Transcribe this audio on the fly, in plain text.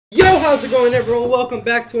how's it going, everyone? Welcome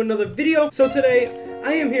back to another video. So today,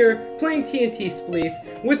 I am here playing TNT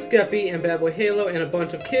Spleef with Skeppy and Bad Boy Halo and a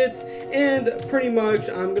bunch of kids, and pretty much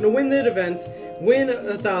I'm gonna win the event, win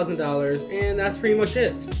 $1,000, and that's pretty much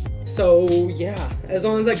it. So yeah, as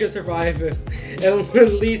long as I can survive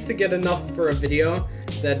at least to get enough for a video,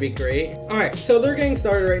 that'd be great. Alright, so they're getting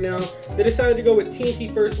started right now. They decided to go with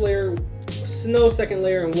TNT first layer, snow second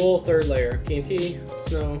layer, and wool third layer. TNT,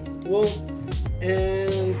 snow, wool,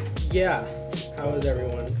 and yeah. How is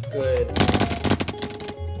everyone? Good.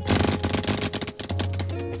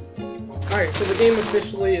 Alright, so the game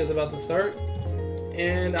officially is about to start,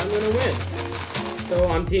 and I'm gonna win. So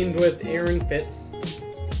I'm teamed with Aaron Fitz.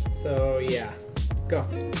 So yeah, go.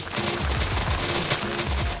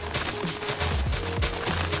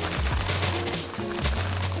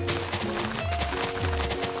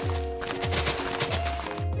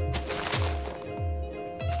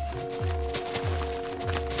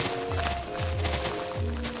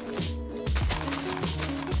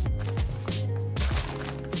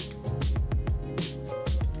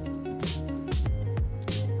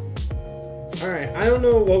 Alright, I don't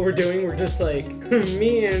know what we're doing. We're just like,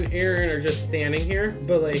 me and Aaron are just standing here,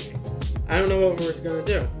 but like, I don't know what we're gonna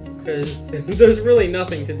do, because there's really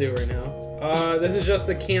nothing to do right now. This is just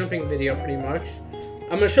a camping video, pretty much.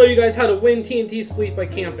 I'm gonna show you guys how to win TNT Spleef by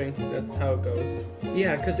camping. That's how it goes.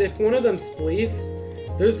 Yeah, because if one of them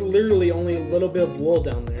spleefs, there's literally only a little bit of wool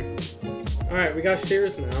down there. Alright, we got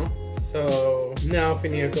shears now. So, now if we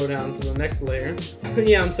need to go down to the next layer.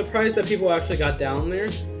 Yeah, I'm surprised that people actually got down there.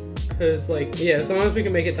 Because, like, yeah, as long as we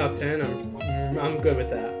can make it top 10, I'm good with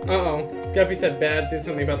that. Uh-oh. Skeppy said bad, do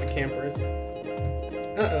something about the campers.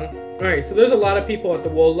 Uh-oh. Alright, so there's a lot of people at the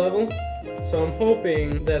wool level. So I'm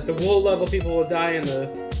hoping that the wool level people will die and the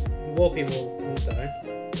wool people won't die.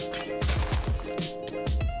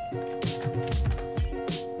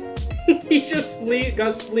 He just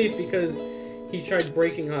got spleefed because he tried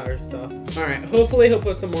breaking our stuff. Alright, hopefully he'll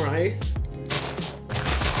put some more ice.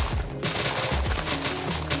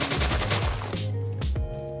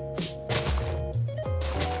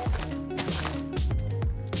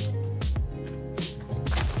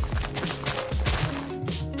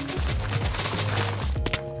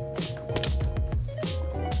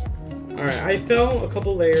 Alright, I fell a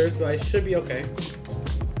couple layers, but I should be okay.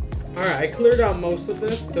 Alright, I cleared out most of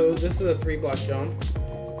this, so this is a 3-block jump,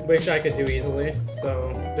 which I could do easily,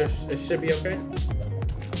 so it should be okay.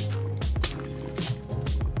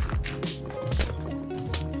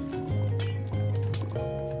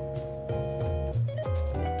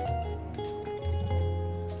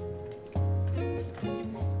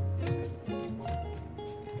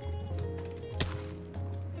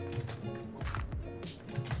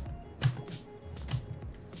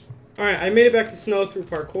 Alright, I made it back to snow through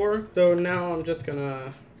parkour, so now I'm just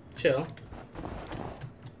gonna chill.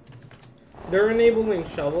 They're enabling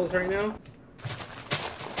shovels right now.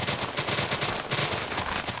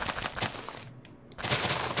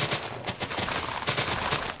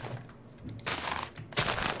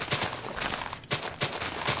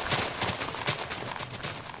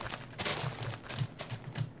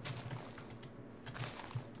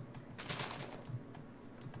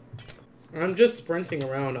 I'm just sprinting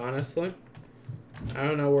around, honestly. I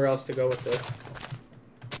don't know where else to go with this.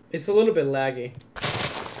 It's a little bit laggy.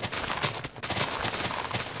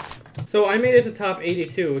 So I made it to top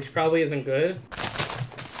 82, which probably isn't good.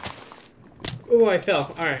 Ooh, I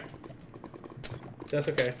fell. Alright. That's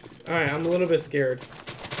okay. Alright, I'm a little bit scared.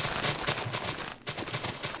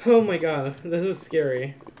 Oh my god, this is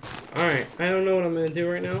scary. Alright, I don't know what I'm gonna do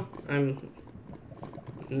right now. I'm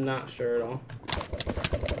not sure at all.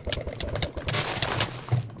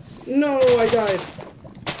 No, I died.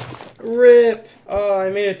 RIP. Oh, I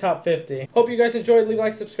made it top 50. Hope you guys enjoyed. Leave a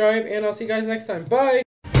like, subscribe, and I'll see you guys next time. Bye!